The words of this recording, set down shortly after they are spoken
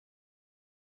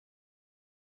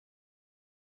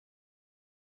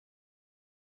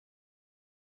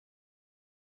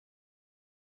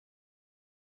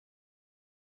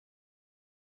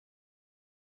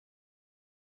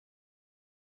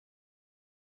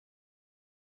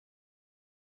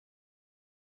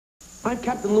I'm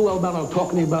Captain Lou Albano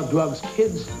talking to you about drugs.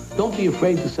 Kids, don't be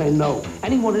afraid to say no.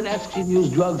 Anyone that asks you to use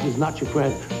drugs is not your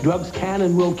friend. Drugs can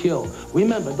and will kill.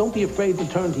 Remember, don't be afraid to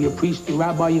turn to your priest, your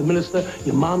rabbi, your minister,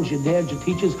 your moms, your dads, your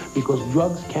teachers, because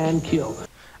drugs can kill.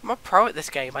 I'm a pro at this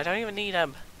game. I don't even need I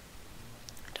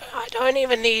don't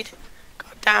even need.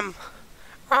 Goddamn.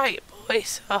 Right,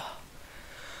 boys. Oh.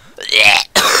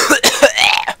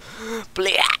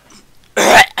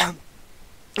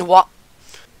 What?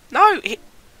 No.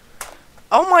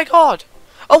 Oh my god.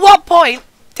 At what point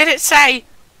did it say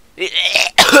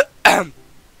that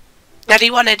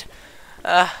he wanted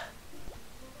there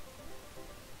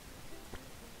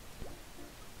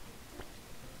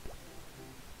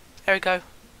we go.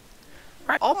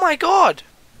 Right. Oh my god.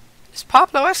 It's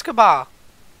Pablo Escobar.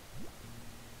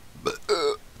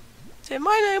 So it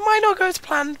might not go as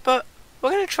planned, but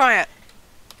we're gonna try it.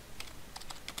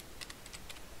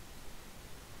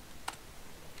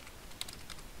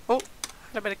 Oh,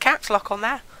 had a bit of caps lock on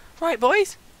there. Right,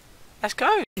 boys, let's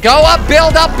go. Go up,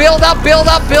 build up, build up, build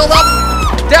up, build up.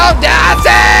 Down,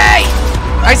 Daisy!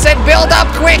 I said build up,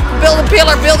 quick. Build a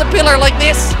pillar like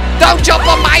this. Don't jump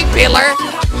on my pillar.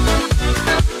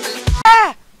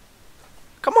 Yeah.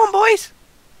 Come on, boys.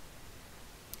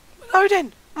 We're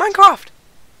loading. Minecraft.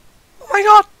 Oh my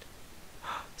god.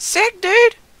 Sick,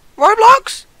 dude.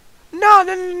 Roblox? No,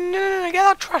 get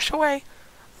that trash away.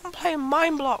 I'm playing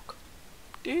Mineblock.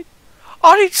 Dude.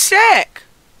 Oh, dude, sick.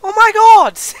 Oh my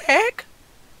god, sick.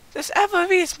 This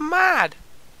FOV is mad.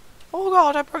 Oh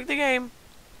god, I broke the game.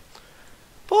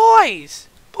 Boys.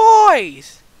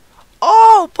 Boys.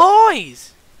 Oh,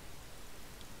 boys.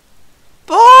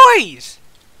 Boys.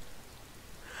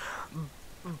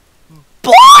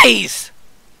 Boys.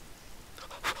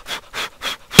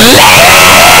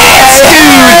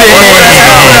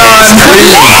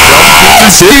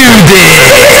 Let's do this!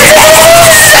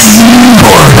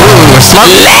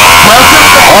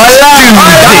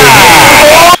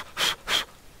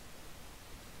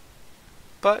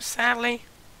 But sadly,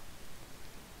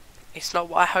 it's not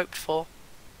what I hoped for.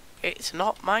 It's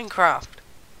not Minecraft.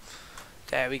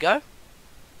 There we go.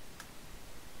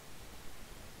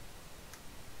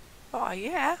 Oh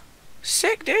yeah.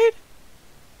 Sick, dude.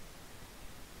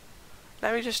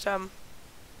 Let me just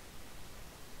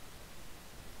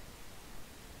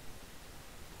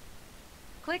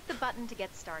Click the button to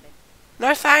get started.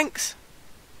 No thanks.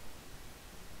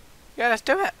 Yeah, let's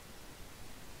do it.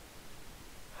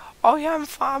 Oh yeah, I'm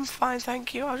fine,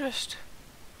 thank you. I'll just...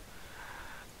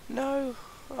 No.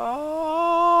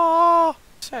 Oh.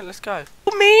 So let's go.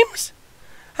 Memes.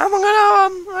 How am I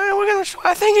gonna we're gonna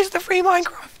try. I think it's the free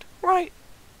Minecraft. Right.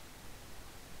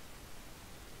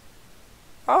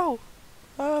 Oh.